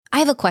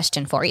have a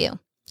question for you.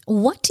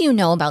 What do you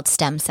know about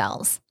stem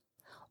cells?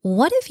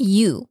 What if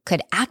you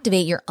could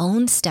activate your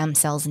own stem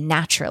cells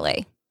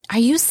naturally? Are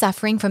you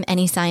suffering from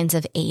any signs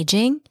of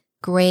aging?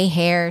 Gray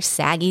hair,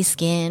 saggy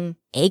skin,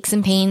 aches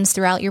and pains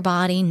throughout your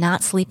body,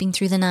 not sleeping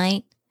through the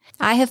night?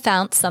 I have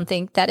found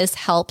something that has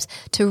helped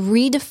to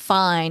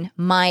redefine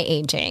my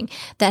aging,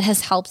 that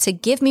has helped to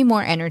give me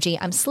more energy.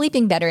 I'm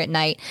sleeping better at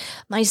night.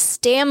 My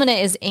stamina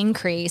is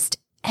increased,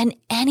 and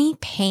any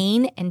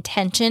pain and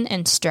tension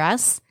and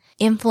stress,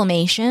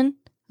 inflammation,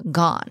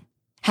 gone.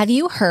 Have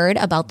you heard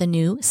about the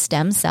new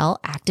stem cell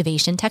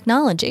activation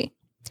technology?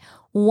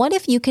 What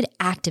if you could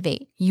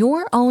activate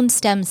your own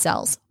stem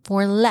cells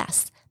for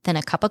less than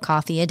a cup of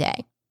coffee a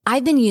day?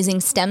 I've been using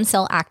stem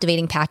cell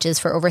activating patches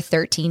for over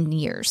 13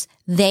 years.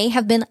 They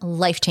have been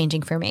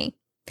life-changing for me.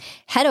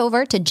 Head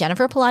over to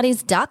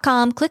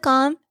jenniferpilates.com, click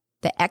on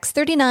the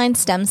X39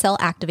 stem cell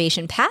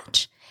activation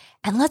patch,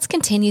 and let's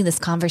continue this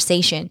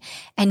conversation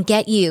and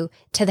get you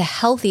to the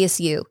healthiest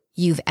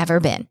you've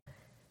ever been.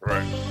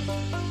 Right.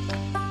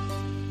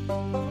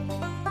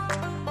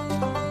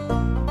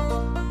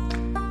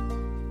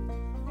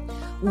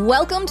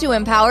 Welcome to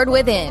Empowered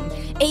Within,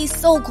 a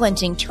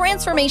soul-quenching,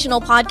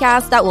 transformational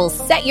podcast that will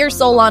set your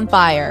soul on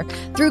fire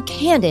through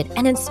candid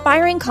and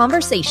inspiring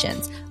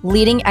conversations.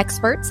 Leading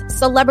experts,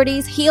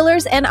 celebrities,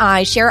 healers, and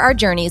I share our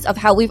journeys of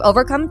how we've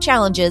overcome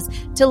challenges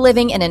to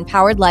living an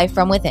empowered life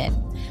from within.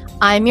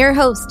 I'm your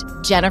host,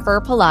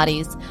 Jennifer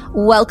Pilates.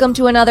 Welcome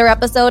to another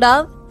episode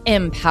of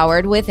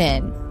Empowered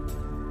Within.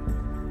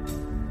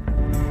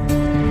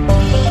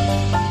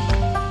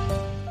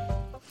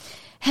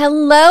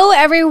 Hello,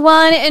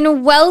 everyone,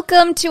 and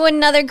welcome to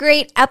another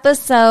great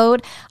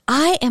episode.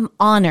 I am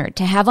honored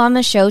to have on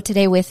the show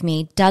today with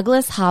me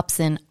Douglas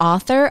Hobson,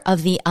 author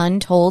of The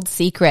Untold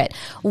Secret.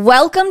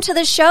 Welcome to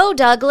the show,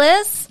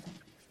 Douglas.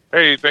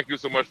 Hey, thank you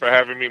so much for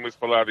having me, Ms.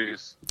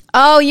 Pilates.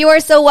 Oh, you are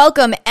so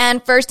welcome.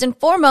 And first and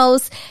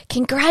foremost,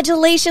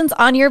 congratulations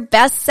on your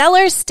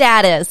bestseller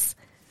status.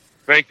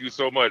 Thank you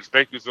so much.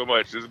 Thank you so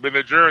much. It's been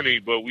a journey,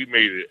 but we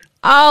made it.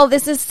 Oh,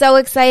 this is so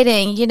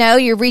exciting. You know,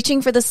 you're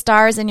reaching for the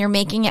stars and you're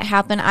making it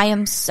happen. I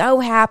am so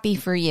happy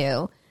for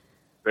you.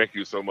 Thank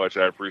you so much.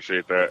 I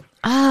appreciate that.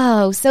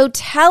 Oh, so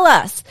tell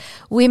us.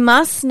 We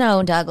must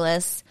know,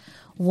 Douglas,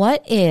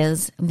 what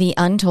is The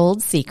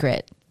Untold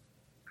Secret?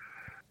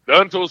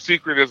 The Untold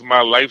Secret is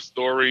my life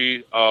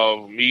story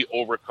of me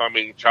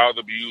overcoming child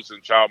abuse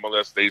and child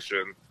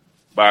molestation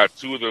by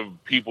two of the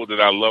people that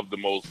I love the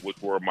most,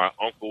 which were my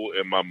uncle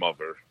and my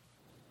mother,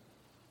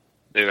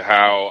 and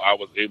how I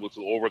was able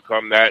to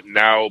overcome that.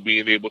 Now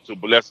being able to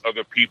bless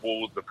other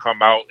people to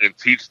come out and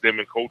teach them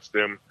and coach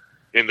them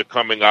in the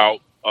coming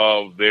out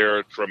of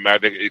their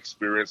traumatic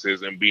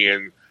experiences and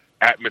being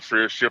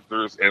atmosphere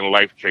shifters and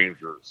life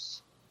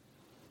changers.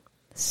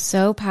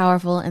 So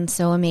powerful and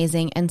so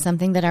amazing, and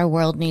something that our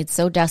world needs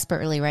so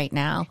desperately right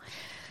now.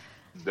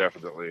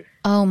 Definitely.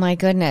 Oh my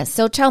goodness.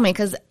 So tell me,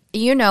 because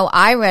you know,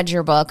 I read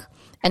your book,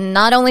 and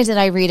not only did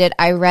I read it,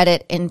 I read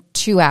it in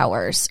 2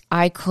 hours.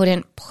 I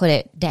couldn't put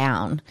it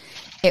down.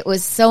 It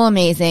was so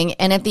amazing.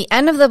 And at the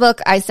end of the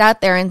book, I sat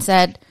there and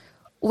said,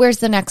 where's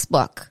the next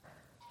book?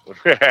 Well,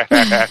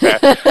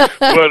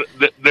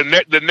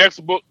 the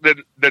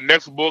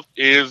next book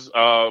is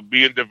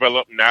being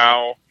developed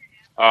now.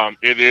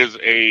 It is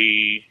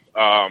a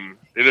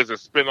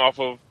spinoff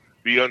of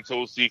The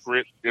Untold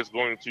Secret. It's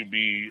going to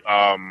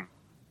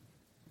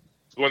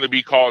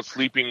be called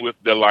Sleeping with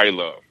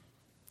Delilah.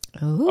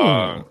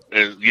 Ooh.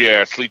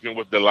 Sleeping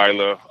with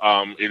Delilah.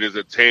 It is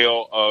a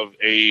tale of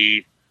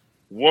a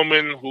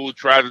woman who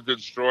tried to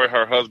destroy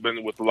her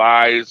husband with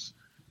lies,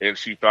 and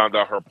she found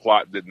out her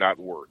plot did not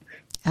work.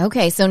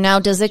 Okay, so now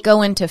does it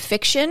go into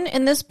fiction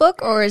in this book,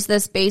 or is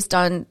this based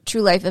on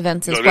true life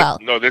events as well?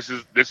 This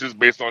is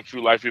based on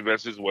true life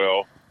events as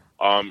well.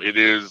 It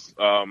is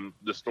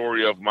the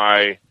story of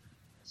my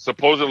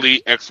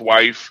supposedly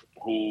ex-wife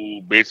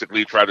who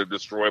basically tried to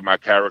destroy my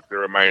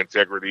character and my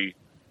integrity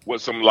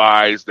with some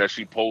lies that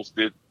she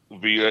posted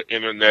via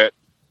internet,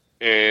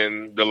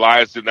 and the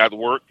lies did not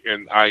work,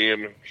 and I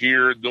am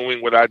here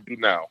doing what I do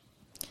now.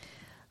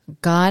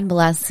 God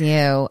bless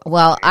you.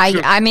 Well,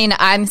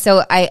 I'm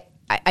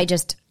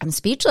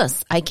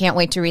speechless. I can't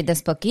wait to read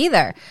this book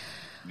either.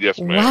 Yes,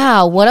 ma'am.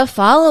 Wow, what a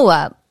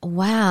follow-up.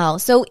 Wow.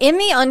 So in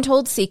The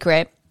Untold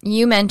Secret,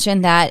 you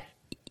mentioned that,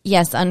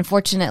 yes,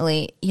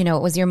 unfortunately, you know,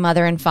 it was your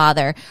mother and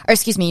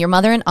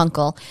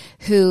uncle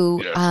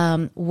who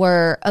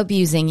were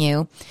abusing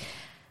you.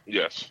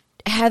 Yes.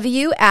 Have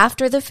you,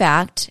 after the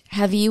fact,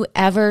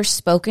 ever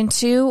spoken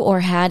to or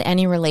had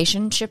any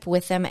relationship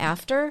with them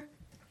after?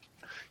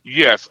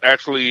 Yes,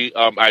 actually,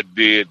 I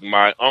did.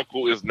 My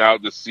uncle is now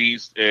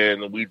deceased,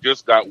 and we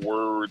just got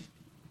word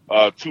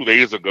 2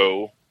 days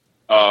ago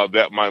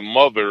that my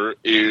mother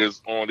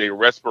is on a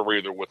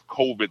respirator with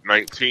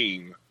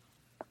COVID-19.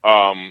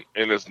 And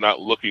it's not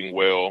looking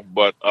well.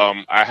 But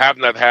I have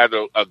not had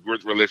a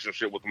good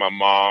relationship with my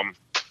mom,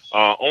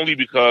 only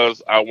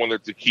because I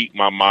wanted to keep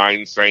my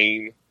mind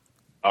sane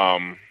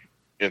and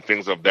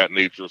things of that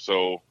nature.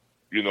 So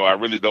I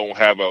really don't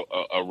have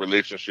a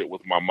relationship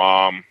with my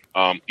mom.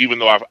 Even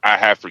though I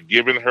have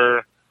forgiven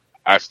her,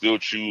 I still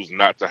choose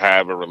not to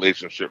have a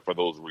relationship for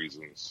those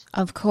reasons.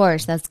 Of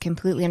course, that's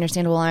completely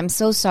understandable. I'm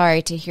so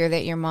sorry to hear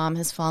that your mom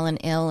has fallen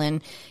ill.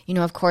 And,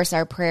 of course,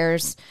 our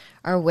prayers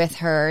are with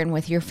her and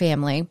with your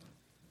family.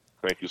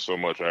 Thank you so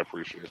much. I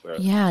appreciate that.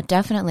 Yeah,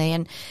 definitely.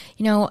 And,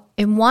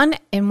 in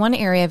one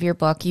area of your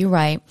book, you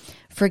write,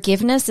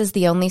 forgiveness is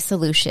the only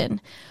solution.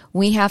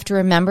 We have to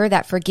remember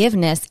that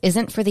forgiveness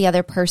isn't for the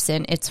other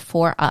person, it's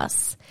for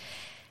us.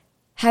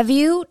 Have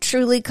you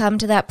truly come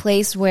to that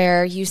place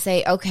where you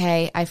say,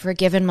 okay, I've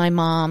forgiven my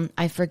mom,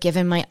 I've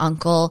forgiven my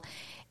uncle,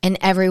 and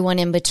everyone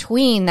in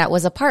between that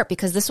was a part?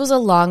 Because this was a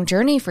long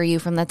journey for you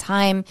from the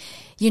time,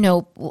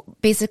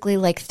 basically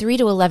like 3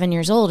 to 11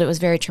 years old. It was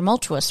very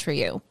tumultuous for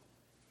you.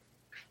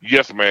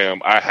 Yes,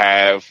 ma'am. I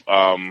have.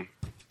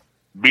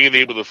 Being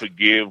able to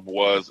forgive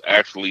was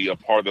actually a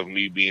part of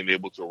me being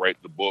able to write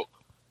the book.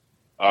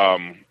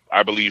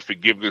 I believe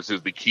forgiveness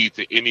is the key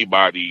to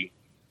anybody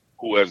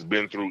who has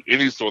been through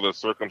any sort of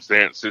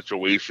circumstance,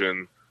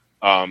 situation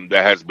that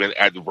has been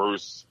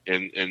adverse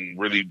and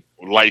really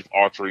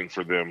life-altering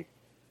for them.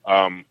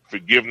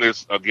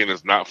 Forgiveness, again,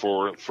 is not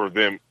for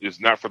them. It's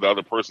not for the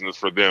other person. It's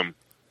for them.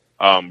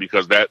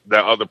 Because that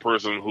other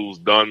person who's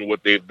done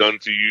what they've done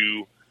to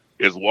you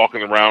is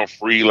walking around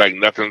free like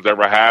nothing's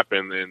ever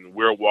happened. And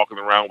we're walking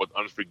around with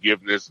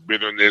unforgiveness,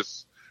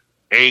 bitterness,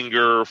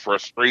 anger,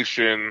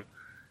 frustration,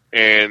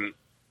 and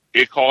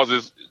it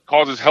causes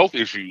health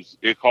issues.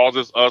 It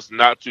causes us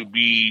not to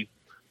be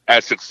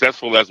as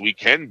successful as we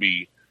can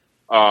be.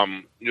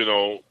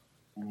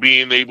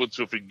 Being able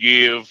to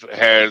forgive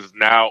has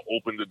now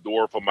opened the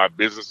door for my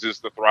businesses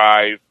to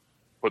thrive,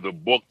 for the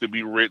book to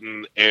be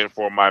written, and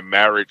for my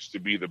marriage to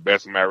be the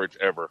best marriage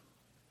ever.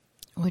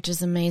 Which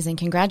is amazing.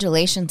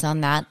 Congratulations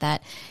on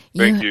that.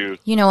 Thank you.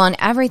 On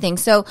everything.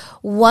 So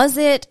was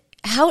it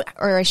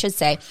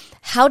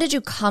how did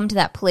you come to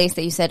that place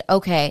that you said,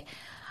 okay,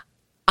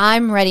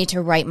 I'm ready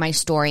to write my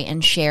story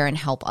and share and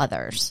help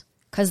others?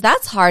 Because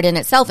that's hard in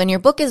itself. And your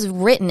book is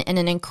written in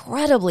an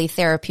incredibly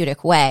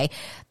therapeutic way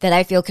that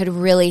I feel could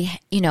really,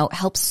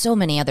 help so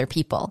many other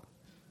people.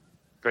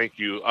 Thank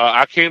you.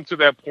 I came to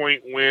that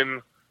point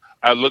when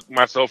I looked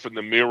myself in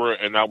the mirror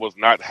and I was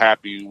not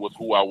happy with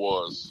who I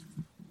was.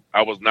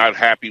 I was not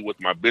happy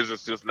with my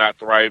businesses not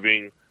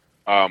thriving.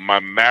 My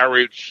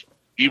marriage,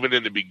 even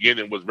in the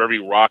beginning, was very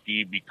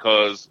rocky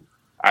because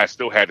I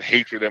still had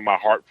hatred in my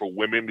heart for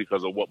women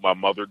because of what my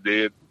mother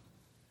did.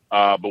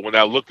 But when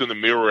I looked in the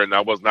mirror and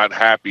I was not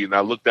happy, and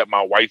I looked at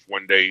my wife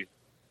one day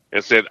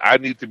and said, I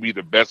need to be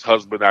the best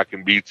husband I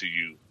can be to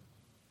you.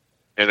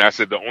 And I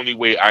said, the only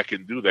way I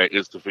can do that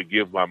is to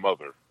forgive my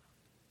mother.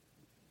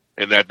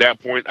 And at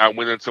that point, I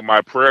went into my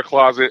prayer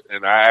closet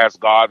and I asked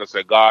God, I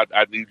said, God,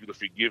 I need you to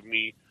forgive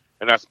me.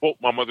 And I spoke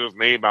my mother's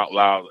name out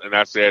loud and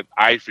I said,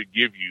 I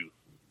forgive you.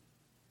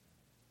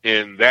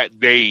 And that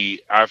day,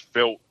 I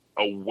felt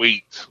a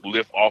weight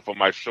lift off of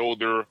my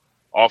shoulder,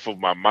 off of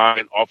my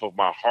mind, off of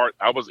my heart.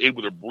 I was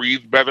able to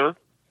breathe better.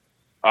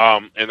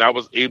 And I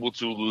was able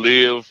to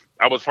live.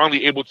 I was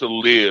finally able to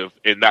live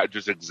and not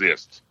just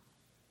exist.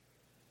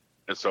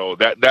 And so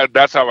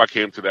that's how I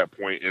came to that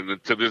point.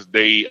 And to this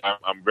day,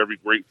 I'm very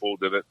grateful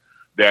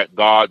that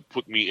God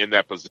put me in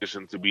that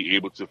position to be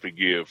able to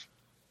forgive.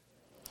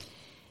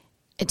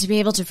 To be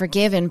able to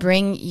forgive and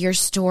bring your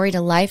story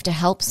to life to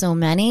help so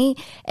many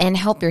and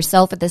help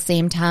yourself at the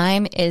same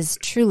time is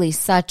truly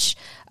such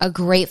a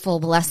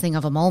grateful blessing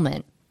of a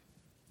moment.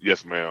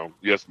 Yes, ma'am.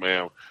 Yes,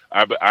 ma'am.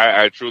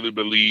 I truly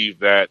believe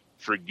that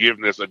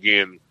forgiveness,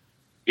 again,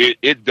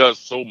 it does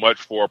so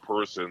much for a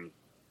person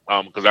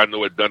because I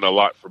know it done a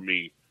lot for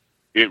me.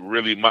 It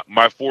really,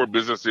 my 4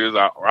 businesses,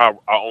 I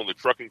own a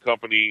trucking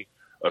company,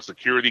 a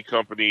security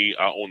company,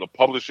 I own a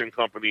publishing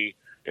company,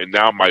 and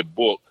now my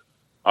book.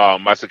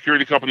 My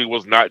security company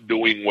was not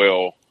doing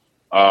well.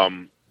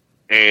 And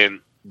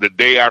the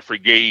day I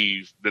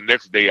forgave, the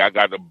next day I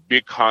got a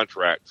big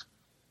contract.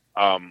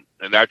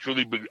 And I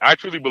truly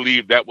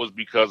believe that was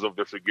because of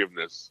the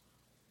forgiveness.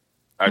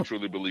 I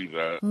truly believe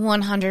that.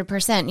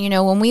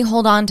 100%. When we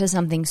hold on to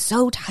something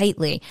so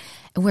tightly,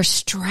 we're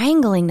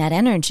strangling that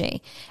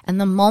energy.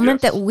 And the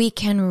moment that we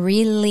can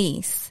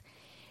release,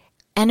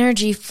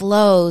 energy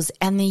flows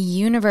and the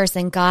universe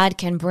and God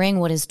can bring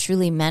what is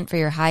truly meant for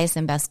your highest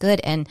and best good.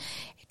 And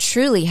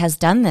truly has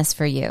done this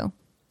for you.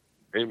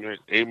 Amen.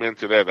 Amen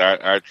to that.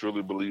 I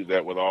truly believe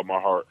that with all my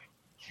heart.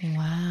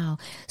 Wow.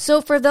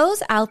 So for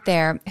those out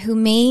there who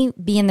may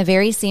be in the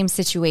very same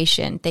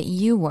situation that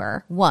you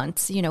were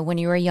once, when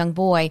you were a young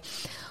boy,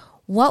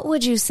 what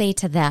would you say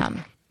to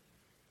them?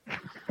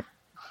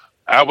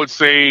 I would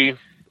say,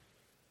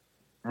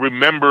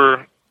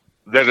 remember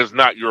that it's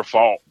not your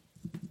fault.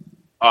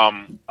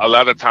 A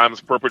lot of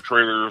times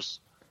perpetrators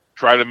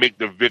try to make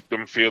the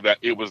victim feel that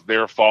it was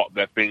their fault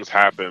that things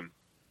happened.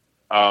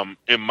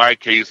 In my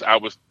case, I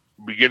was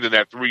beginning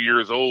at 3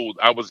 years old.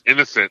 I was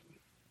innocent,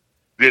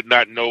 did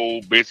not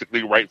know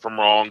basically right from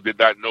wrong, did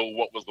not know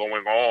what was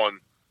going on.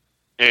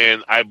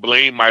 And I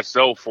blamed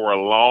myself for a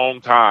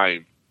long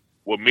time.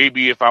 well,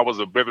 maybe if I was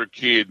a better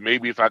kid,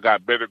 maybe if I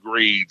got better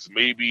grades,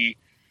 maybe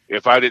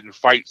if I didn't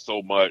fight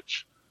so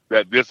much,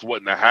 that this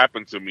wouldn't have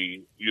happened to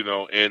me,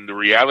 and the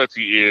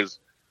reality is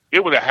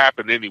it would have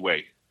happened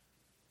anyway.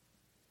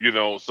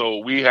 So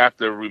we have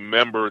to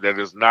remember that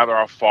it's not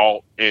our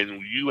fault,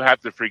 and you have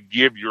to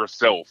forgive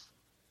yourself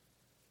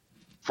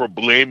for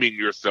blaming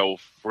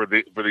yourself for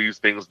these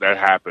things that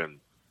happen.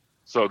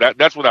 So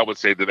that's what I would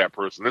say to that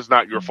person. It's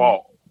not your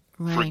fault.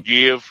 Right.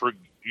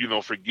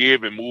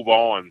 Forgive and move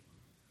on.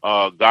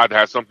 God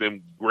has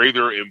something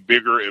greater and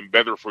bigger and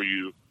better for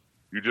you.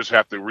 You just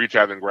have to reach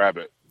out and grab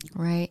it.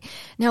 Right.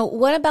 Now,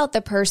 what about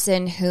the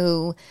person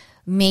who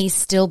may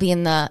still be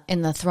in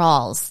the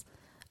thralls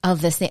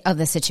of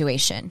the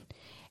situation,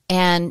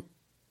 and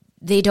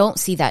they don't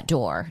see that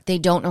door? They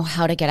don't know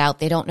how to get out.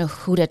 They don't know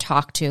who to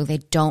talk to. They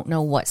don't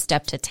know what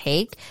step to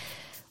take.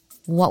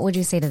 What would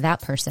you say to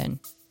that person?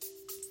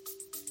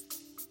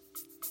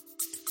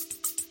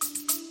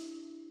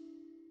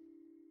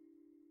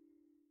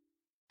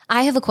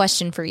 I have a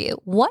question for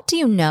you. What do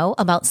you know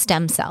about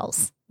stem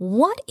cells?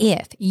 What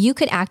if you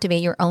could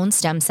activate your own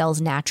stem cells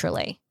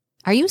naturally?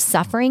 Are you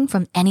suffering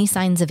from any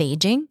signs of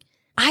aging?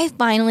 I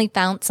finally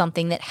found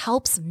something that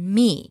helps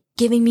me,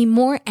 giving me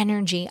more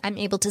energy. I'm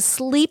able to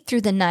sleep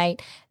through the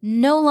night,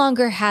 no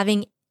longer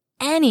having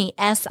any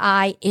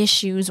SI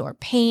issues or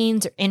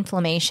pains or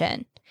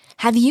inflammation.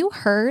 Have you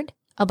heard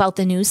about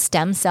the new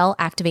stem cell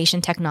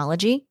activation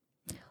technology?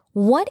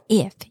 What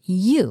if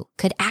you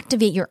could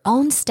activate your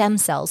own stem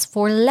cells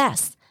for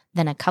less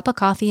than a cup of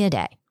coffee a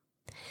day?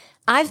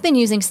 I've been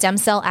using stem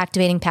cell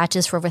activating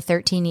patches for over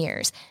 13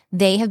 years.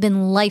 They have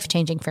been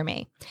life-changing for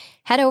me.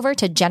 Head over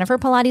to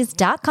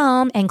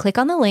jenniferpilates.com and click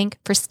on the link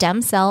for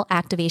stem cell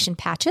activation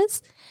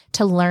patches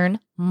to learn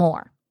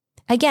more.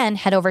 Again,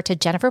 head over to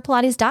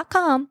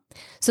jenniferpilates.com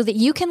so that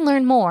you can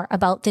learn more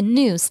about the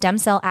new stem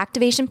cell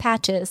activation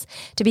patches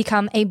to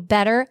become a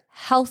better,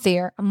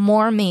 healthier,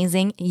 more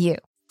amazing you.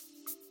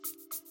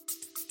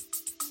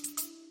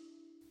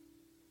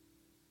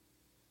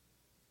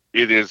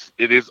 It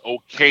is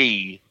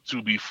okay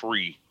to be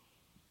free.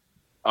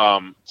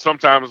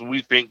 Sometimes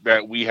we think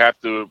that we have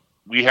to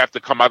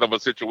come out of a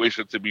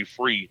situation to be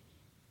free,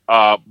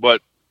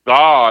 but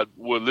God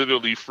will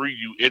literally free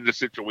you in the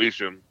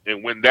situation.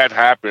 And when that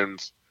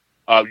happens,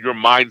 your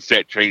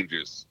mindset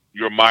changes.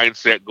 Your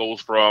mindset goes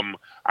from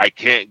I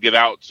can't get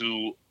out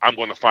to I'm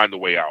going to find a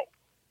way out.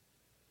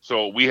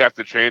 So we have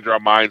to change our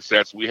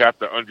mindsets. We have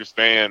to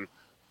understand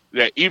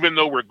that even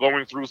though we're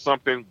going through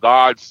something,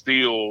 God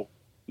still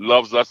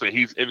loves us and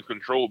he's in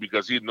control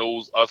because he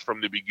knows us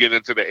from the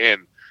beginning to the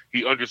end.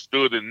 He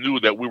understood and knew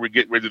that we were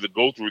getting ready to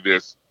go through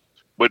this.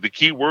 But the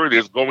key word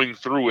is going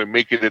through and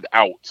making it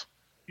out.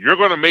 You're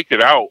going to make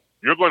it out.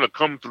 You're going to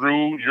come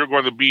through. You're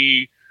going to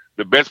be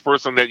the best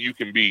person that you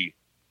can be.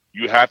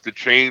 You have to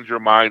change your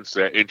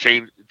mindset and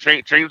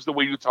change the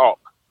way you talk.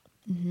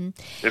 Mm-hmm.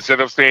 Instead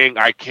of saying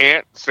I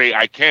can't, say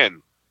I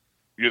can.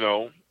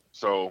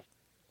 So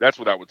that's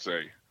what I would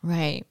say.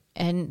 Right.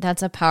 And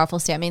that's a powerful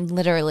statement. I mean,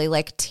 literally,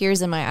 like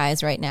tears in my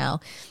eyes right now.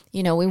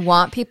 We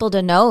want people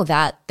to know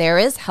that there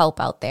is help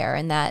out there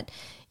and that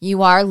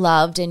you are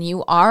loved and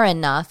you are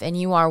enough and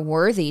you are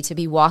worthy to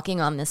be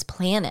walking on this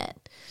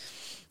planet.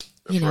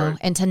 That's right.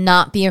 And to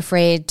not be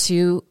afraid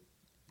to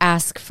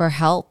ask for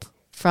help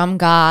from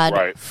God,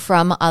 right.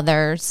 From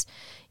others.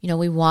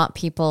 We want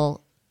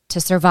people to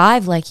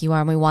survive like you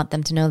are, and we want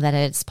them to know that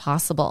it's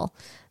possible.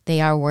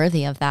 They are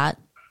worthy of that.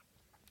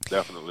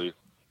 Definitely.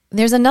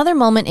 There's another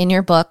moment in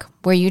your book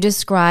where you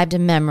described a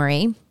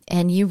memory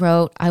and you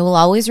wrote, I will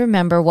always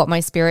remember what my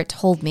spirit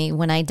told me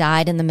when I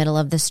died in the middle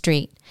of the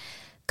street.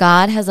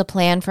 God has a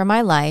plan for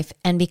my life,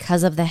 and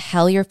because of the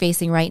hell you're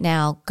facing right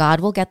now,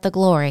 God will get the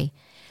glory.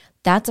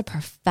 That's a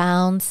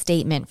profound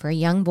statement for a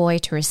young boy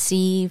to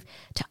receive,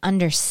 to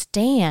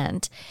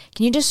understand.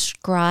 Can you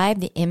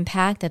describe the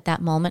impact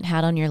that moment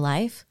had on your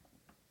life?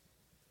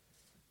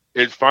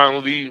 It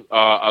finally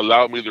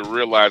allowed me to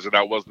realize that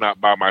I was not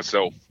by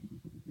myself.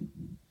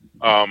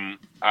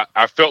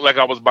 I felt like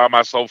I was by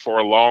myself for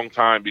a long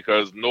time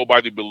because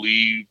nobody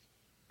believed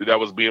that I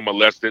was being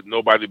molested.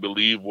 Nobody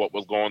believed what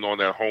was going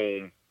on at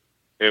home.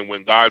 And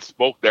when God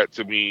spoke that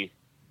to me,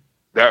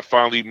 that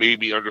finally made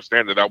me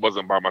understand that I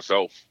wasn't by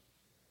myself.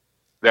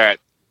 That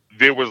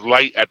there was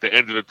light at the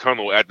end of the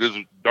tunnel. At this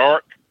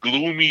dark,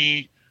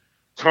 gloomy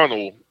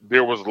tunnel,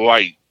 there was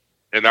light.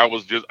 And I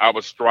was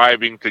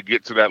striving to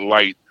get to that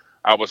light.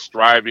 I was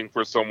striving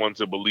for someone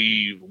to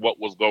believe what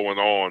was going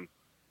on.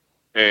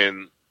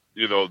 And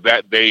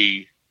that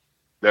day,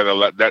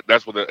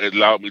 that's what it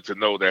allowed me to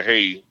know that,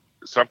 hey,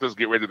 something's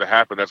getting ready to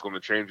happen that's going to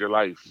change your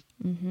life.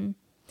 Mm-hmm.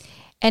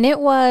 And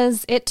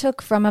it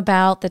took from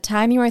about the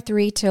time you were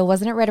 3 till,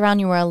 wasn't it right around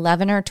you were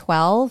 11 or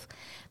 12,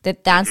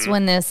 that's mm-hmm.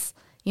 when this,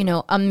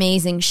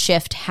 amazing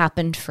shift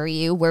happened for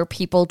you, where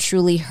people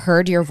truly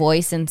heard your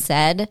voice and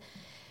said,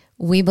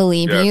 we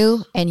believe yes.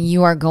 you and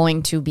you are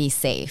going to be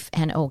safe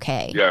and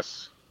okay.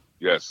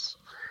 Yes.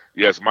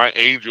 My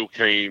angel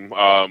came,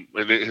 and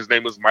his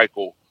name was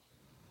Michael.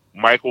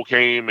 Michael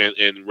came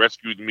and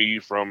rescued me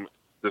from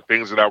the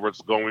things that I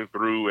was going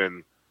through.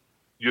 And,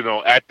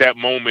 at that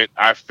moment,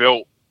 I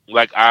felt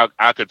like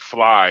I could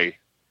fly.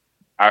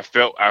 I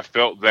felt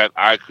that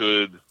I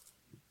could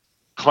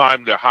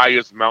climb the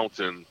highest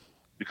mountain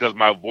because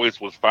my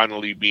voice was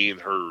finally being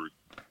heard.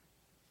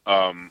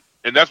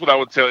 And that's what I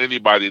would tell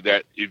anybody,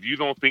 that if you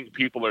don't think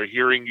people are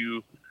hearing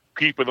you,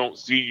 people don't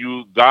see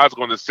you, God's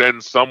going to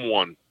send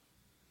someone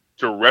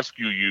to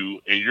rescue you,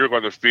 and you're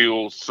going to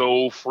feel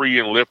so free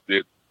and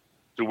lifted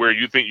to where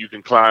you think you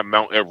can climb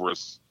Mount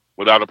Everest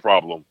without a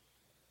problem.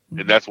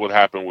 And that's what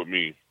happened with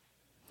me.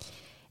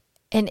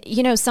 And,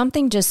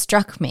 something just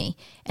struck me,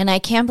 and I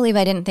can't believe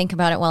I didn't think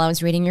about it while I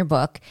was reading your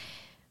book.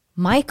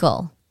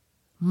 Michael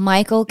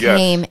Yes.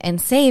 came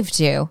and saved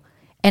you.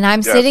 And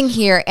I'm Yes. sitting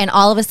here, and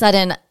all of a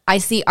sudden, I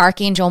see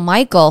Archangel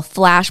Michael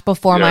flash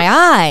before my Yes.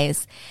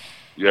 eyes.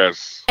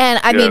 Yes. And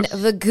I mean,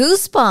 Yes. the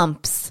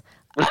goosebumps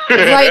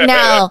right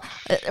now,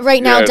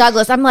 Yes.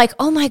 Douglas, I'm like,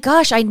 oh my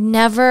gosh,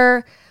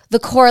 the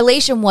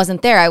correlation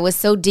wasn't there. I was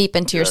so deep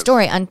into your Yes.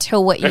 story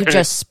until what you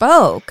just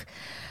spoke.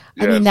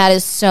 I mean, Yes. that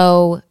is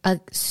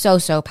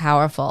so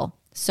powerful.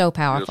 So Yes,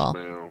 powerful.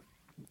 ma'am.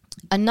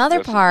 Another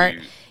Yes, part,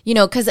 indeed.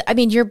 because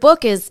your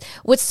book is,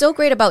 what's so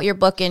great about your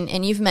book,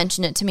 and you've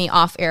mentioned it to me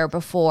off air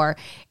before,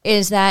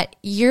 is that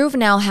you've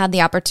now had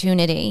the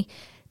opportunity,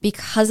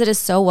 because it is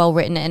so well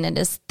written and it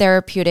is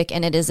therapeutic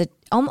and it is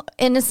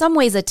in some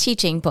ways a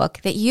teaching book,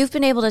 that you've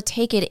been able to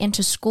take it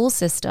into school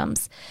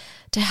systems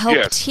to help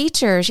Yes.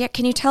 teachers. Yeah,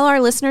 can you tell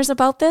our listeners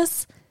about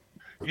this?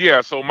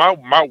 Yeah, so my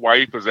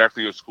wife is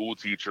actually a school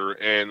teacher,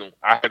 and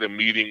I had a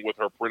meeting with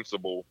her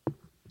principal.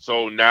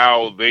 So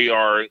now they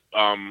are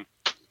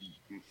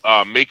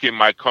making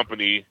my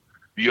company,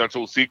 The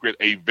Untold Secret,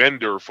 a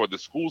vendor for the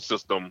school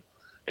system,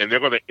 and they're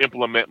going to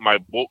implement my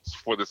books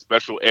for the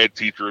special ed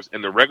teachers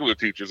and the regular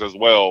teachers as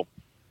well,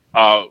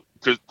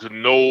 to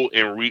know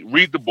and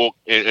read the book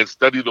and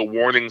study the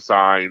warning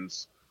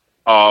signs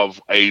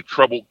of a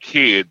troubled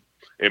kid,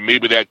 and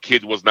maybe that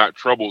kid was not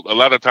troubled. A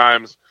lot of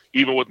times,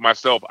 even with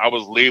myself, I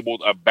was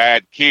labeled a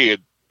bad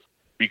kid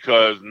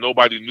because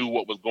nobody knew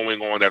what was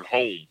going on at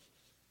home.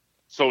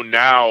 So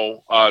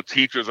now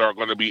teachers are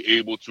going to be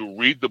able to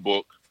read the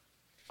book,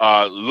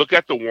 look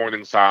at the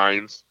warning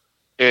signs,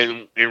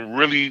 and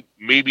really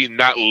maybe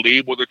not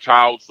label the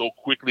child so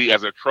quickly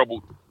as a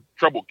troubled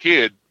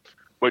kid,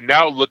 but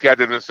now look at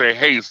it and say,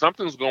 hey,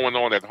 something's going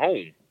on at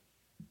home.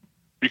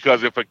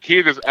 Because if a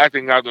kid is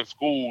acting out in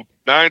school,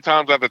 9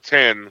 times out of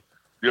 10,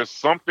 there's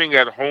something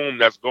at home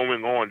that's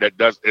going on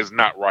that is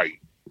not right.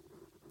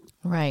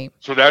 Right.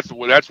 So that's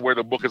where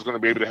the book is going to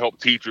be able to help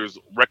teachers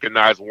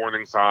recognize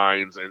warning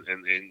signs and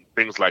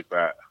things like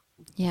that.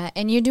 Yeah,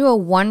 and you do a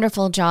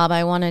wonderful job.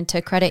 I wanted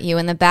to credit you.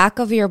 In the back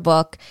of your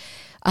book,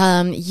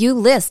 you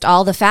list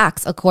all the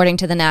facts according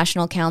to the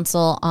National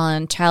Council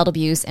on Child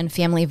Abuse and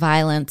Family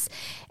Violence,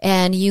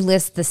 and you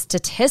list the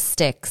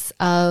statistics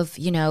of,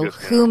 Yes,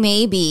 who ma'am.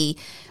 may be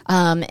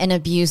an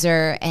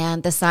abuser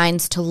and the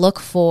signs to look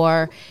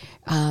for.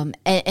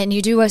 And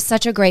you do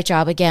such a great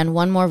job. Again,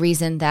 one more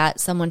reason that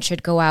someone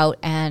should go out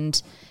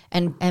and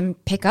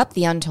pick up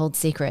The Untold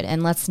Secret.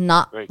 And let's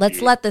Thank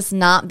you. let this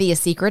not be a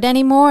secret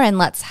anymore, and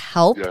let's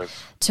help Yes.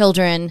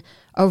 children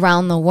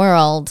around the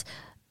world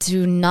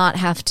to not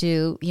have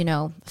to,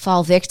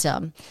 fall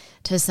victim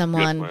to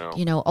someone,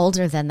 ma'am.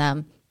 older than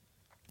them.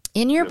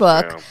 In your Yes,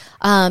 book,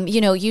 ma'am.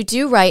 you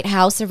do write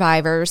how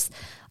survivors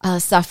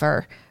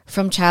suffer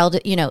from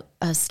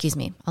excuse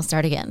me, I'll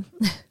start again.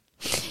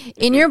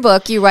 In your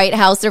book, you write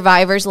how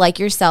survivors like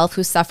yourself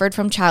who suffered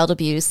from child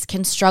abuse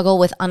can struggle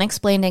with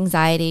unexplained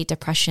anxiety,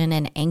 depression,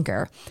 and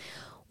anger.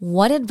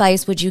 What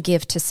advice would you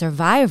give to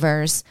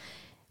survivors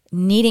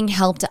needing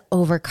help to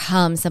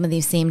overcome some of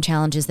these same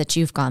challenges that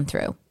you've gone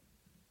through?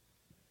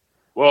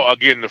 Well,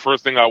 again, the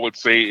first thing I would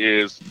say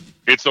is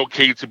it's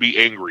okay to be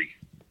angry.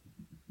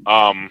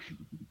 And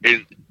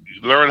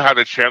learn how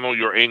to channel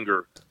your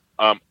anger.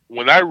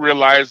 When I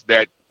realized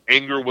that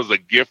anger was a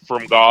gift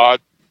from God,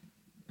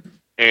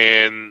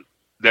 and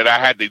that I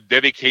had to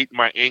dedicate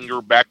my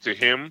anger back to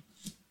Him,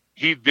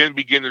 He then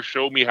began to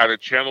show me how to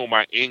channel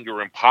my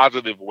anger in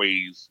positive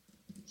ways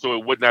so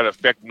it would not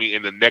affect me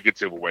in a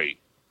negative way.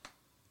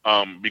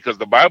 Because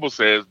the Bible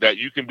says that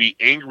you can be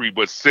angry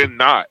but sin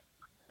not.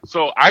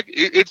 So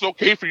it's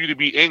okay for you to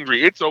be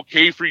angry. It's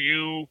okay for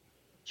you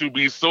to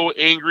be so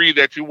angry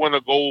that you want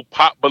to go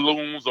pop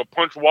balloons or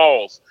punch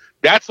walls.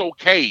 That's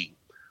okay.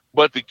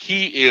 But the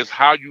key is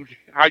how you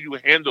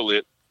handle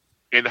it,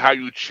 and how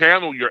you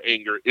channel your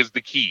anger is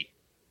the key.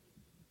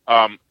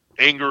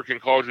 Anger can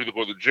cause you to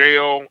go to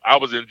jail. I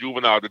was in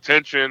juvenile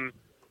detention.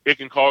 It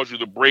can cause you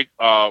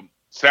to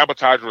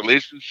sabotage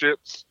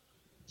relationships.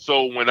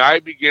 So when I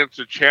began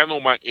to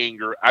channel my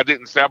anger, I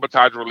didn't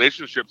sabotage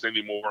relationships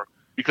anymore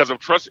because of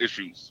trust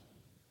issues.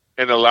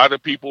 And a lot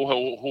of people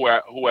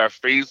who have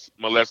faced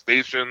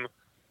molestation,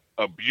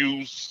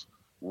 abuse,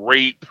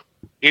 rape,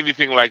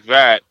 anything like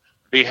that,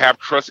 they have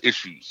trust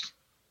issues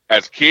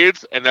as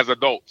kids and as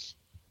adults.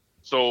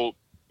 So,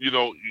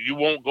 you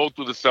won't go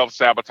through the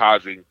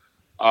self-sabotaging.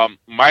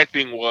 My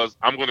thing was,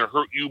 I'm going to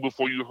hurt you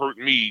before you hurt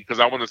me because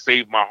I want to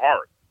save my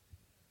heart.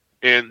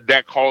 And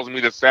that caused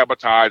me to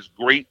sabotage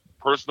great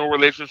personal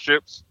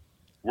relationships,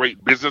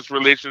 great business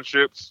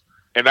relationships.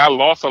 And I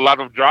lost a lot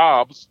of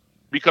jobs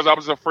because I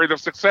was afraid of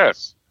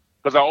success.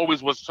 Because I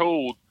always was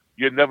told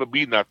you'll never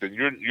be nothing.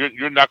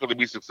 You're not going to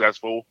be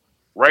successful.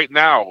 Right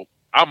now,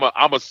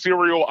 I'm a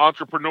serial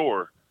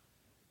entrepreneur.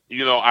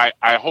 You know,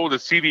 I hold a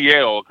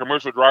CDL, a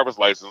commercial driver's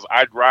license.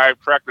 I drive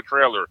tractor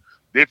trailer.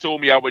 They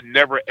told me I would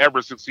never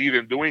ever succeed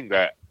in doing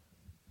that.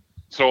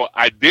 So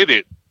I did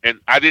it, and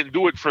I didn't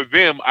do it for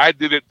them. I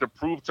did it to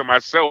prove to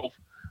myself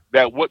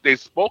that what they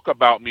spoke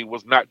about me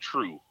was not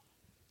true.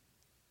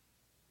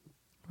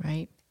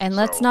 Right. And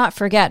let's not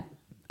forget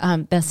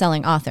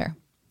best-selling author.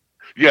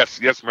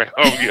 Yes, ma'am.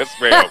 Oh, yes,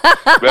 ma'am.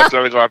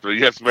 Best-selling author.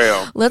 Yes,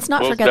 ma'am. Let's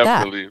not forget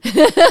definitely.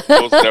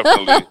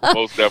 that.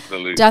 Most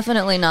definitely.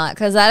 Definitely not,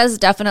 because that is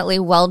definitely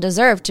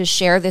well-deserved to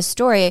share this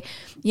story.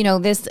 You know,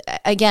 this,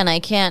 again, I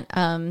can't,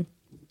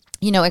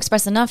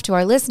 express enough to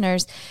our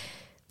listeners.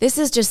 This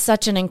is just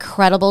such an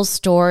incredible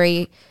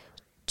story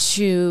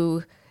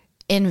to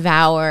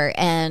envour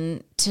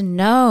and to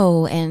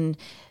know and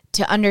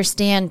to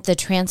understand the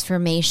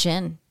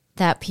transformation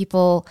that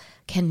people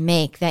can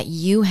make, that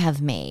you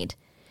have made,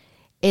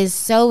 is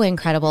so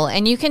incredible.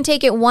 And you can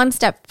take it one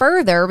step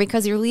further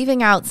because you're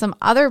leaving out some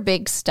other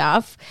big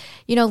stuff.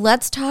 You know,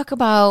 let's talk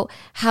about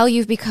how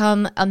you've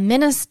become a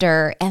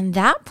minister and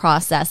that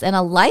process, and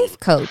a life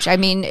coach. I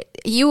mean,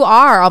 you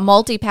are a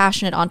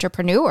multi-passionate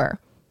entrepreneur.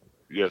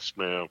 Yes,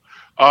 ma'am.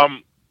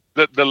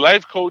 The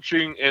life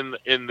coaching and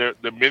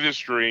the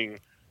ministering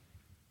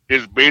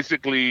is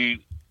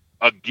basically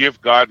a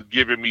gift God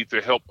given me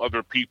to help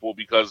other people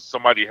because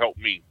somebody helped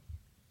me.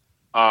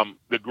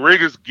 The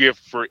greatest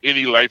gift for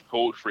any life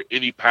coach, for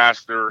any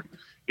pastor,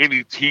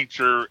 any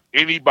teacher,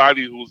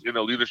 anybody who's in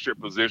a leadership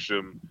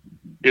position,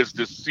 is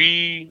to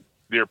see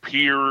their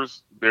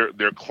peers,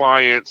 their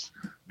clients,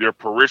 their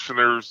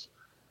parishioners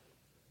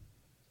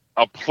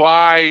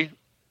apply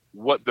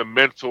what the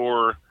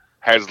mentor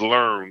has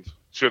learned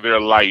to their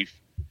life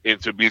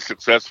and to be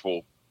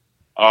successful.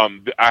 I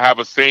have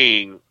a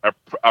saying: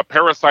 a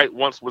parasite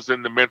once was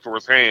in the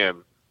mentor's hand,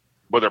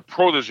 but a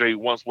protege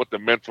wants what the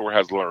mentor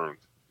has learned.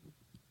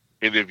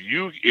 And if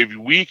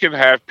we can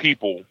have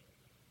people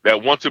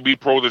that want to be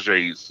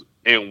proteges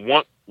and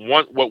want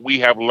what we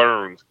have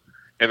learned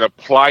and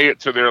apply it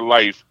to their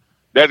life,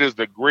 that is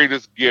the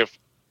greatest gift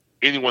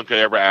anyone could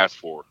ever ask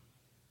for.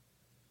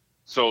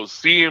 So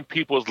seeing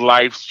people's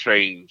lives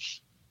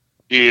change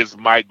is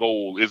my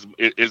goal, is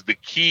the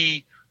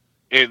key,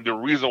 and the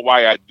reason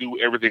why I do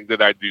everything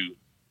that I do.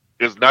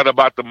 It's not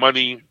about the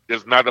money.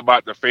 It's not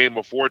about the fame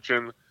or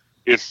fortune.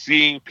 It's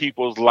seeing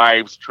people's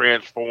lives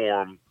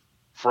transform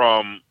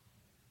from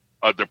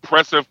a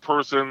depressive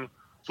person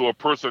to a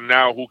person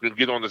now who can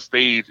get on the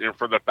stage in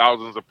front of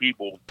thousands of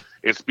people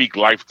and speak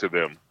life to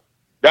them.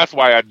 That's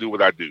why I do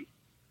what I do.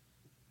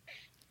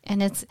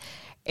 And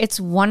it's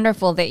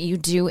wonderful that you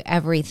do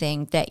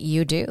everything that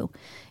you do.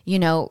 You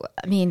know,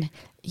 I mean,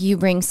 you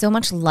bring so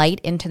much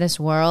light into this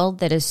world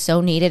that is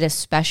so needed,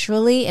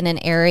 especially in an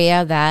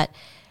area that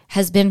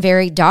has been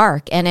very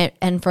dark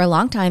and for a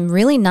long time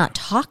really not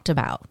talked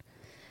about.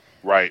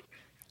 Right.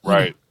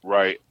 And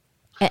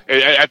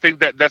I think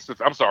that's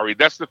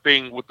the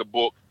thing with the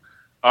book,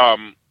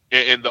 and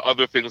the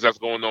other things that's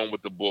going on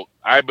with the book.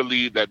 I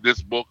believe that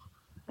this book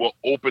will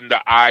open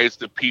the eyes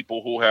to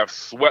people who have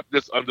swept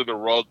this under the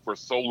rug for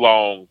so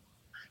long.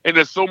 And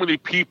there's so many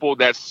people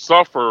that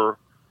suffer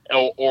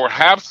or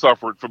have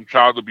suffered from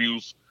child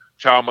abuse,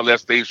 child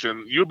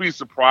molestation. You'll be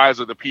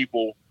surprised at the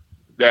people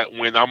that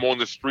when I'm on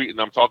the street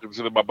and I'm talking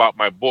to them about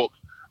my book,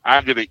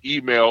 I get an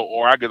email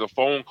or I get a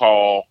phone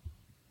call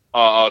 2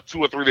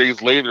 or 3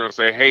 days later and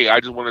say, hey, I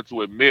just wanted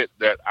to admit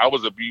that I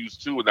was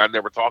abused too and I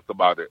never talked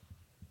about it.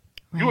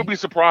 Right. You would be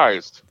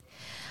surprised.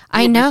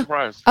 I know.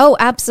 Oh,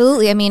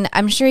 absolutely. I mean,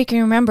 I'm sure you can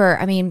remember.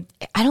 I mean,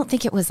 I don't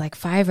think it was like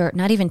 5 or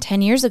not even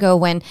 10 years ago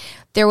when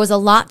there was a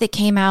lot that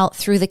came out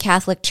through the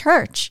Catholic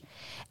Church,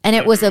 and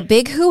it was a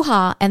big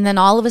hoo-ha, and then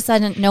all of a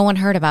sudden no one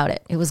heard about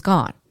it. It was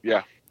gone.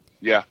 Yeah.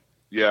 I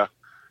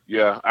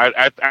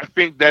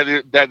think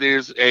that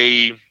is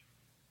a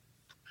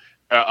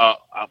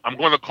I'm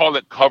going to call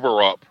it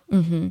cover up,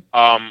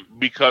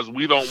 because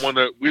we don't want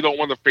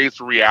to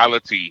face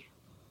reality.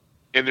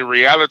 And the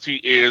reality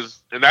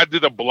is, and I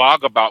did a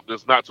blog about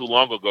this not too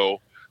long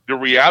ago, the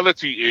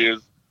reality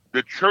is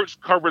the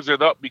church covers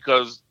it up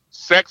because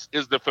sex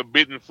is the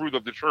forbidden fruit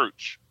of the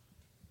church.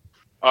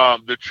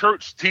 The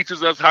church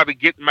teaches us how to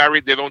get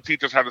married. They don't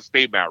teach us how to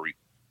stay married.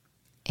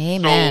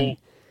 Amen.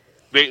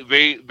 So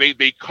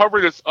they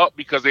cover this up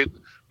because it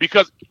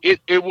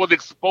will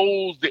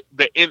expose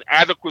the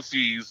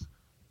inadequacies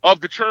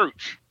of the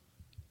church.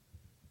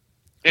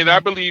 And I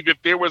believe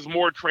if there was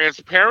more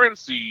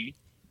transparency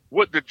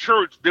with the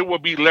church, there will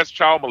be less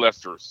child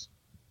molesters.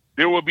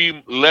 There will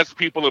be less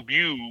people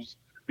abused,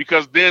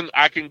 because then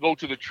I can go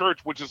to the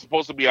church, which is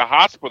supposed to be a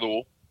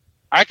hospital.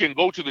 I can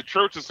go to the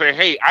church and say,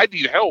 hey, I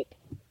need help.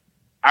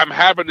 I'm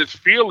having this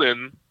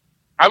feeling.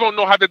 I don't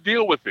know how to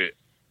deal with it.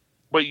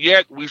 But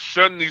yet we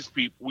shun these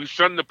people. We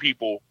shun the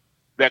people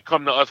that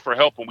come to us for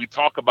help, and we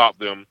talk about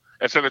them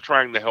instead of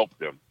trying to help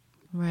them.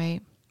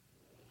 Right.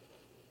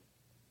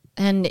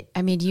 And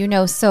I mean, you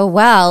know so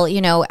well,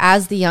 you know,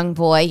 as the young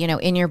boy, you know,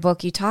 in your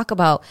book, you talk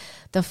about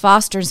the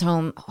foster's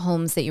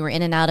homes that you were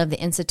in and out of,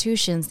 the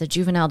institutions, the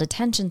juvenile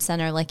detention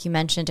center, like you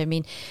mentioned. I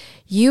mean,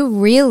 you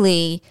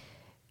really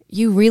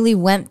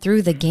went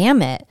through the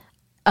gamut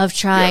of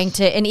trying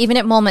to, and even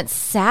at moments,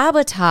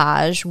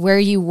 sabotage where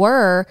you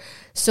were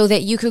so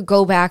that you could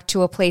go back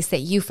to a place that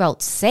you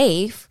felt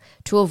safe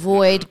to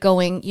avoid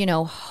going, you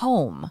know,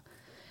 home.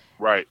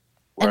 Right.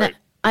 And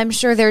I'm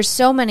sure there's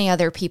so many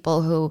other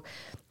people who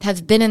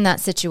have been in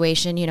that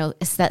situation, you know,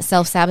 it's that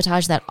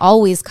self-sabotage that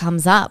always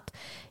comes up,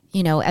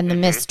 you know, and the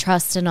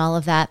mistrust and all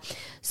of that.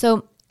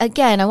 So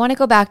again, I want to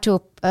go back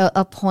to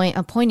a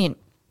poignant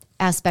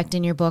aspect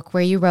in your book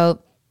where you wrote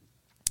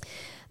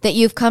that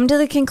you've come to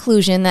the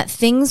conclusion that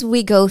things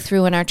we go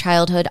through in our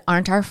childhood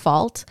aren't our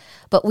fault,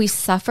 but we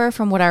suffer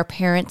from what our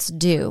parents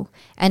do.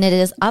 And it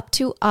is up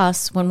to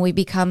us when we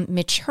become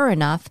mature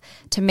enough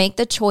to make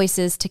the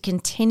choices to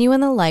continue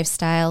in the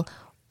lifestyle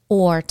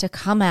or to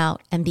come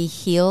out and be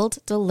healed,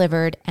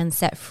 delivered, and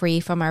set free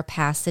from our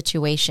past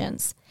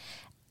situations.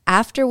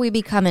 After we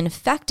become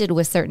infected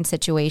with certain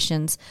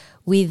situations,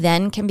 we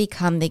then can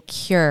become the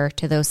cure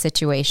to those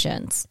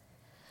situations.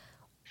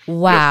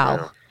 Wow.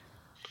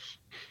 Yes,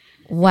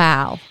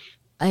 wow.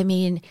 I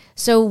mean,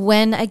 so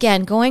when,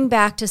 again, going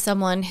back to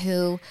someone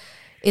who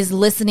is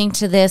listening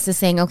to this, is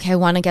saying, okay, I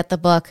want to get the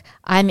book.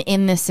 I'm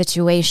in this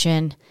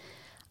situation.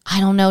 I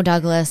don't know,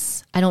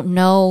 Douglas. I don't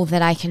know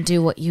that I can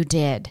do what you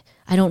did.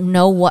 I don't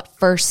know what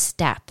first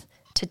step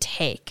to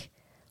take.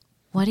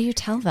 What do you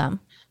tell them?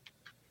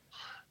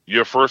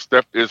 Your first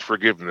step is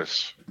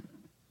forgiveness.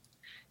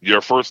 Your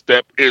first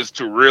step is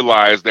to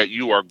realize that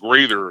you are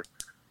greater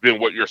than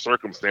what your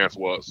circumstance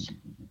was.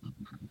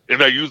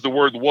 And I use the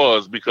word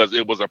was because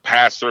it was a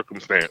past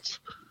circumstance.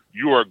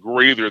 You are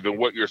greater than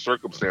what your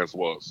circumstance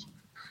was.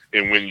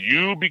 And when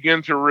you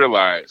begin to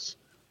realize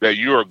that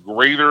you are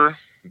greater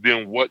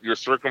than what your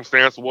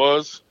circumstance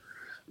was,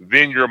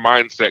 then your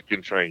mindset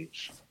can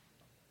change.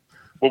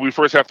 But we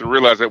first have to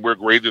realize that we're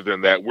greater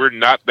than that. We're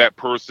not that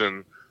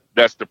person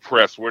that's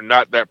depressed. We're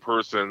not that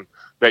person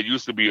that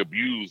used to be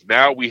abused.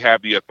 Now we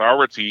have the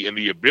authority and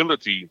the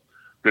ability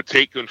to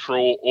take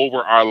control over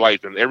our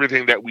life, and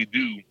everything that we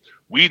do,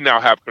 we now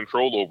have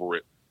control over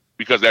it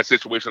because that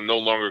situation no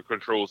longer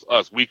controls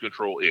us. We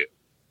control it.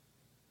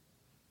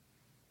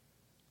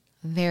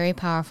 Very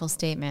powerful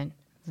statement.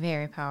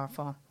 Very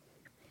powerful.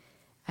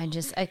 I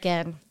just,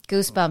 again,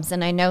 goosebumps.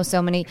 And I know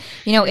so many,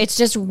 you know, it's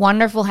just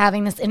wonderful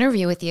having this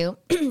interview with you.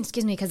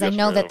 Excuse me, because I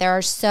know that there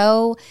are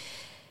so,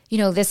 you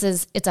know,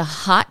 it's a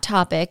hot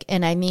topic.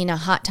 And I mean a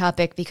hot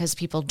topic because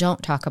people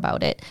don't talk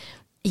about it.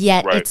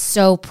 Yet it's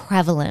so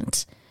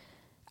prevalent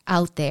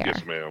out there.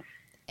 Yes, ma'am.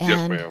 And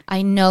yes, ma'am.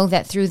 I know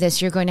that through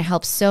this, you're going to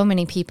help so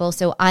many people.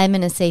 So I'm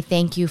going to say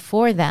thank you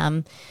for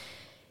them.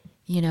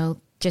 You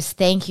know, just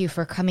thank you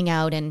for coming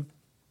out and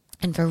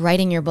for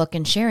writing your book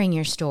and sharing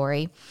your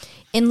story.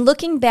 In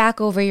looking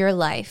back over your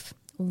life,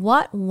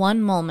 what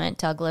one moment,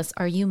 Douglas,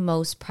 are you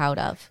most proud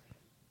of?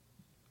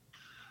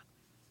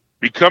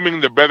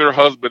 Becoming the better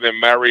husband and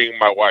marrying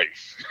my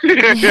wife.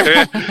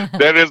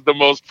 That is the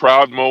most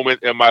proud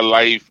moment in my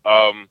life.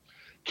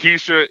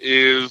 Keisha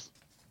is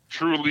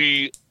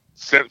truly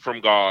sent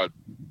from God.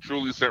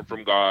 Truly sent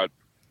from God.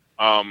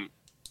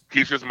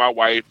 Keisha's my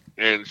wife,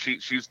 and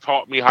she's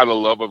taught me how to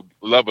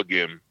love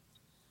again.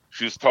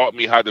 She's taught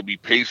me how to be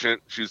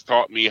patient. She's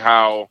taught me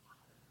how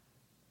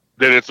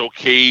that it's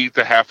okay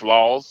to have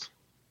flaws,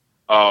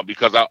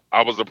 because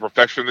I was a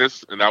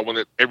perfectionist and I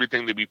wanted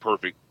everything to be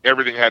perfect.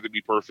 Everything had to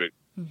be perfect.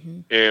 Mm-hmm.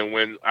 And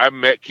when I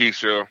met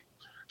Keisha,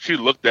 she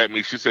looked at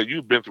me. She said,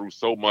 "You've been through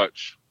so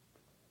much."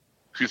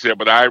 She said,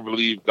 "But I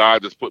believe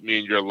God has put me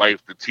in your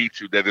life to teach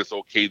you that it's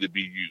okay to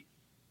be you."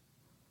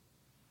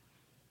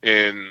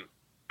 And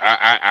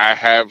I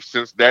have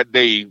since that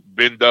day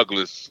been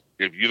Douglas.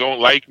 If you don't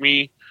like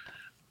me,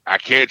 I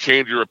can't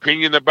change your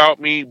opinion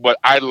about me, but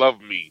I love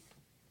me.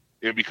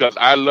 And because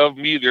I love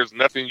me, there's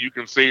nothing you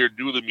can say or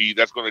do to me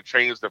that's going to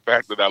change the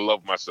fact that I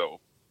love myself.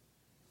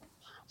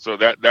 So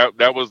that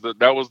was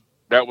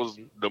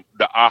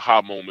the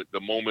aha moment,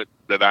 the moment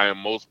that I am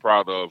most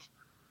proud of.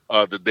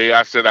 The day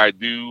I said I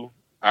do,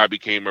 I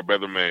became a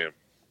better man.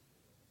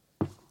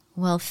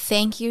 Well,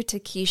 thank you to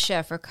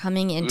Keisha for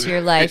coming into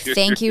your life.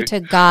 Thank you to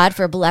God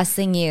for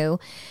blessing you.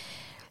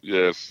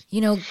 Yes.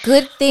 You know,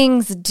 good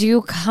things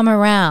do come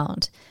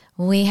around.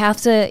 We have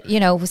to, you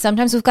know,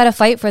 sometimes we've got to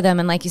fight for them.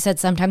 And like you said,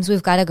 sometimes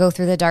we've got to go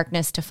through the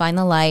darkness to find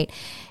the light.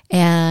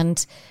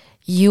 And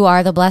you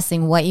are the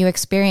blessing. What you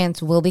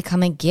experience will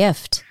become a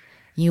gift.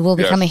 You will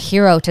become a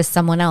hero to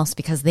someone else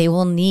because they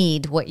will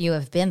need what you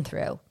have been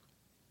through.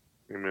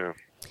 Amen.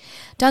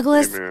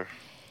 Douglas, Amen.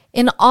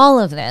 In all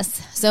of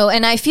this, so,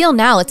 and I feel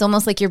now it's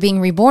almost like you're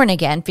being reborn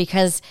again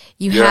because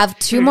you have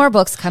 2 more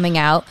books coming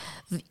out.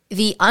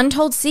 The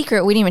Untold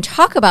Secret we didn't even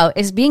talk about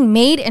is being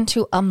made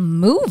into a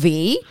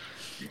movie.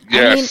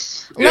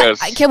 Yes.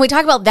 Can we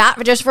talk about that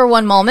just for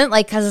one moment?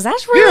 Like, because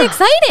that's really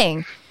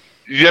exciting.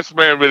 Yes,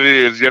 ma'am, it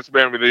is. Yes,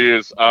 ma'am, it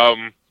is.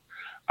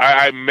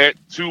 I met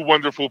two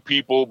wonderful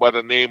people by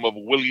the name of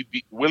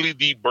Willie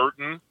D.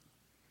 Burton.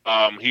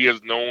 He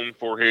is known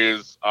for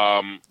his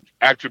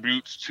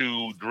attributes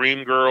to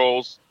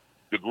Dreamgirls,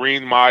 The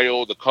Green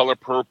Mile, The Color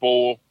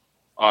Purple,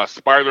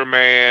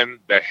 Spider-Man,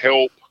 The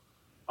Help.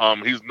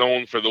 He's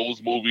known for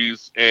those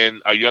movies.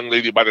 And a young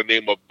lady by the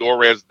name of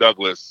Doris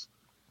Douglas,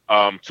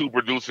 two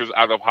producers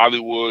out of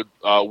Hollywood.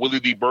 Willie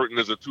D. Burton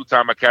is a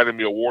 2-time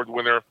Academy Award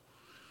winner.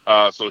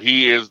 So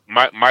he is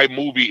my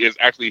movie is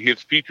actually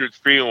his featured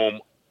film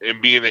in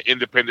being an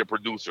independent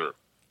producer.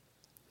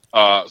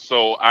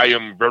 So I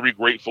am very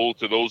grateful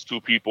to those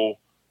two people.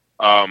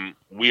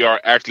 We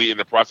are actually in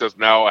the process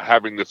now of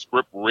having the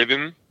script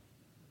written.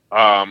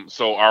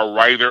 So our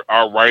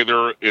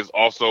writer is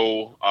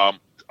also a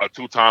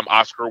 2-time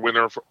Oscar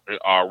winner for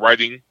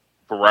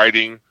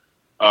writing.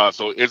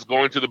 So it's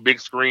going to the big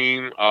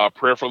screen,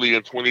 prayerfully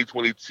in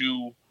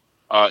 2022.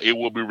 It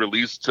will be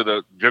released to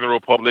the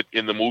general public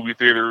in the movie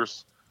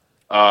theaters.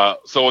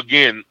 So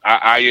again,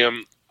 I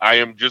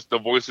am just a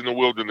voice in the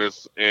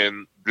wilderness,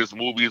 and this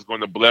movie is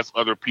going to bless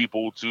other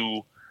people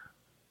to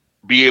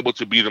be able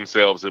to be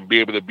themselves and be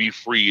able to be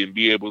free and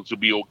be able to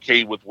be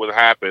okay with what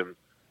happened,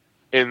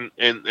 and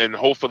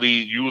hopefully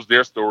use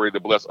their story to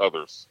bless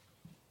others.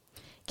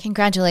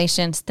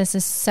 Congratulations. This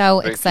is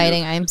so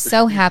exciting. I am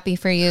so happy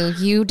for you.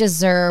 You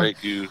deserve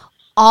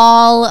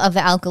all of the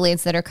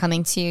accolades that are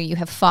coming to you. You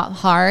have fought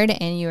hard,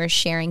 and you are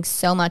sharing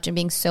so much and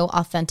being so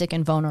authentic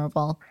and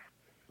vulnerable.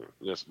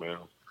 Yes, ma'am.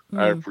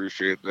 I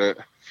appreciate that.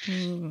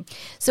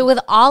 So with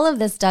all of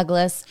this,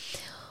 Douglas,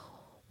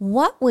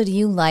 what would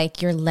you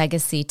like your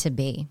legacy to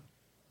be?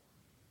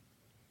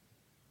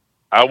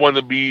 I want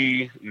to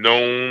be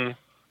known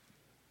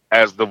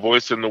as the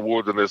voice in the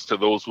wilderness to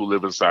those who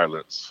live in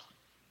silence.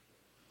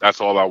 That's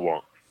all I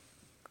want.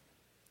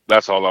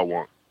 That's all I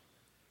want.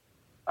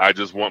 I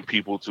just want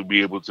people to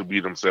be able to be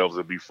themselves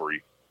and be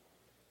free.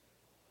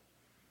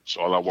 That's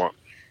all I want.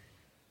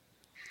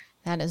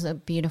 That is a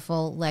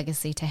beautiful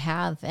legacy to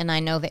have, and I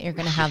know that you're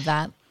going to have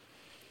that.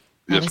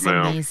 That Yes, is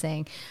ma'am.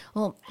 amazing.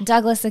 Well,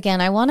 Douglas,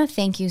 again, I want to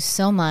thank you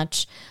so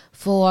much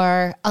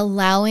for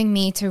allowing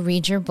me to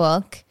read your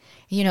book.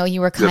 You know, you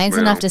were kind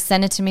enough to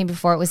send it to me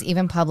before it was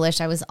even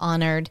published. I was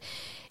honored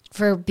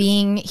for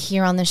being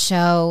here on the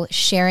show,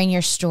 sharing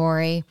your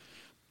story.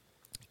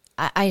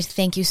 I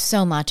thank you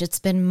so much. It's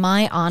been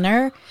my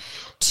honor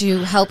to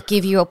help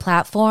give you a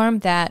platform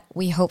that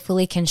we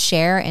hopefully can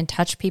share and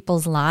touch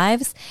people's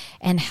lives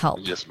and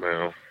help. Yes,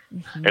 ma'am.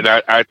 Mm-hmm. And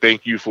I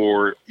thank you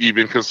for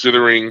even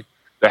considering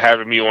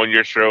having me on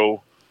your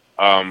show.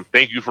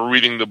 Thank you for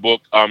reading the book.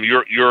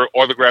 Your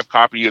autographed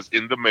copy is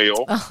in the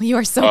mail. Oh, you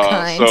are so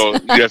kind. So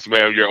yes,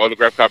 ma'am, your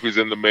autographed copy is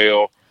in the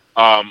mail.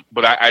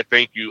 But I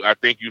thank you. I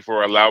thank you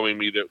for allowing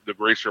me to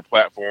grace your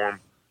platform.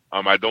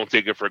 I don't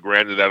take it for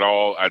granted at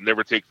all. I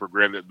never take for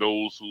granted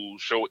those who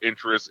show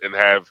interest and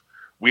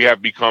we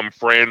have become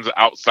friends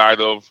outside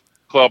of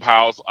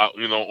Clubhouse,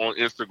 on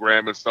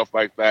Instagram and stuff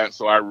like that.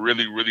 So I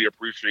really, really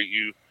appreciate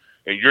you.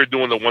 And you're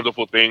doing a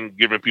wonderful thing,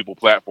 giving people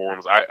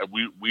platforms.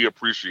 We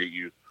appreciate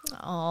you.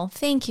 Oh,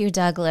 thank you,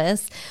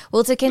 Douglas.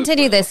 Well, to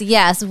continue this,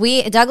 yes,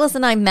 Douglas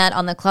and I met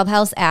on the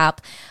Clubhouse app.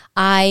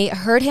 I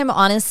heard him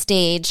on a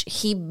stage.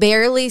 He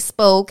barely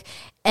spoke,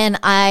 and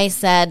I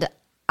said,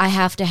 I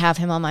have to have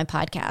him on my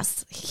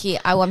podcast.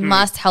 I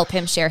must help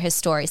him share his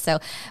story. So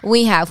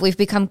we've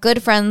become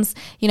good friends,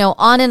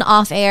 on and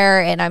off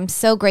air, and I'm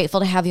so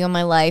grateful to have you in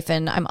my life,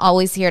 and I'm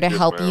always here to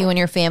help you and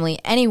your family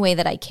any way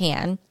that I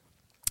can.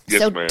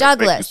 Yes, so, ma'am.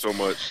 Douglas, thank you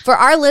so much. For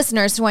our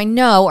listeners who I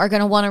know are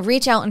going to want to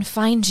reach out and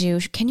find you,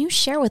 can you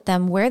share with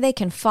them where they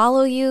can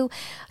follow you,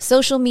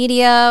 social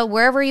media,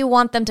 wherever you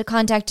want them to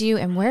contact you,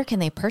 and where can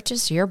they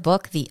purchase your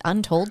book, The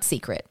Untold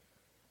Secret?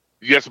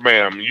 Yes,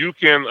 ma'am. You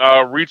can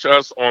reach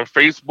us on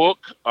Facebook.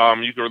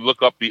 You can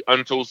look up The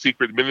Untold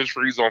Secret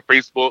Ministries on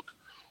Facebook.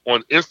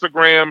 On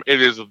Instagram,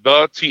 it is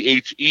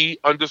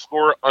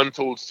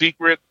 _Untold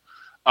Secret.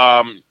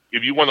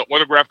 If you want an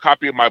autographed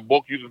copy of my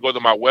book, you can go to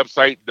my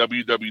website,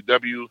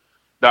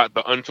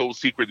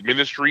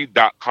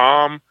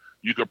 www.theuntoldSecretMinistry.com.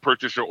 You can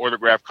purchase your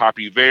autographed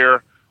copy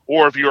there.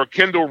 Or if you're a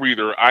Kindle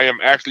reader, I am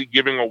actually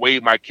giving away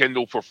my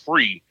Kindle for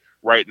free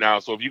right now.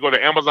 So if you go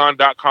to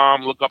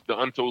Amazon.com, look up The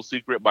Untold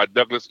Secret by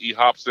Douglas E.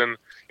 Hobson,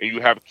 and you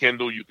have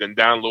Kindle, you can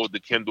download the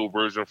Kindle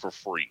version for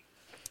free.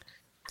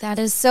 That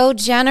is so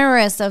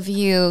generous of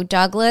you,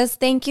 Douglas.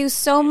 Thank you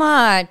so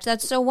much.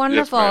 That's so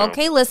wonderful. Yes,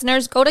 okay,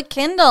 listeners, go to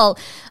Kindle.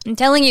 I'm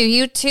telling you,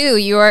 you too.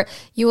 You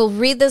will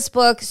read this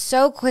book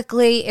so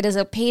quickly. It is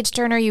a page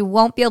turner. You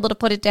won't be able to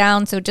put it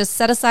down. So just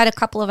set aside a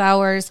couple of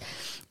hours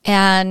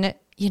and,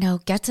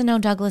 get to know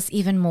Douglas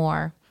even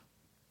more.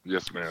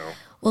 Yes, ma'am.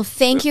 Well,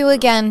 thank you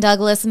again,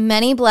 Douglas.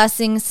 Many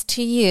blessings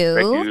to you.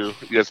 Thank you.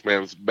 Yes,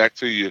 ma'am. Back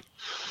to you.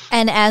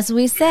 And as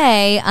we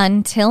say,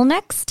 until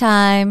next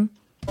time.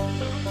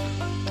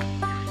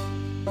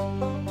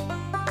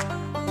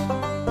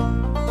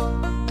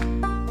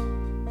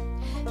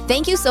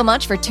 Thank you so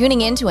much for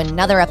tuning in to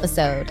another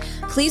episode.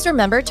 Please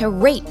remember to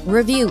rate,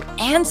 review,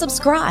 and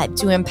subscribe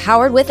to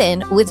Empowered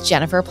Within with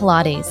Jennifer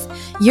Pilates.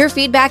 Your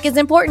feedback is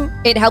important.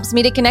 It helps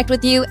me to connect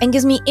with you and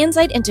gives me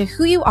insight into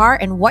who you are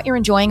and what you're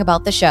enjoying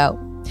about the show.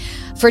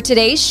 For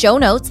today's show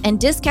notes and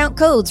discount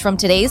codes from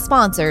today's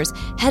sponsors,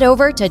 head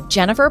over to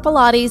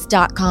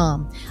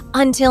jenniferpilates.com.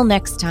 Until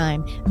next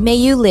time, may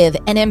you live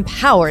an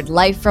empowered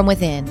life from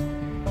within.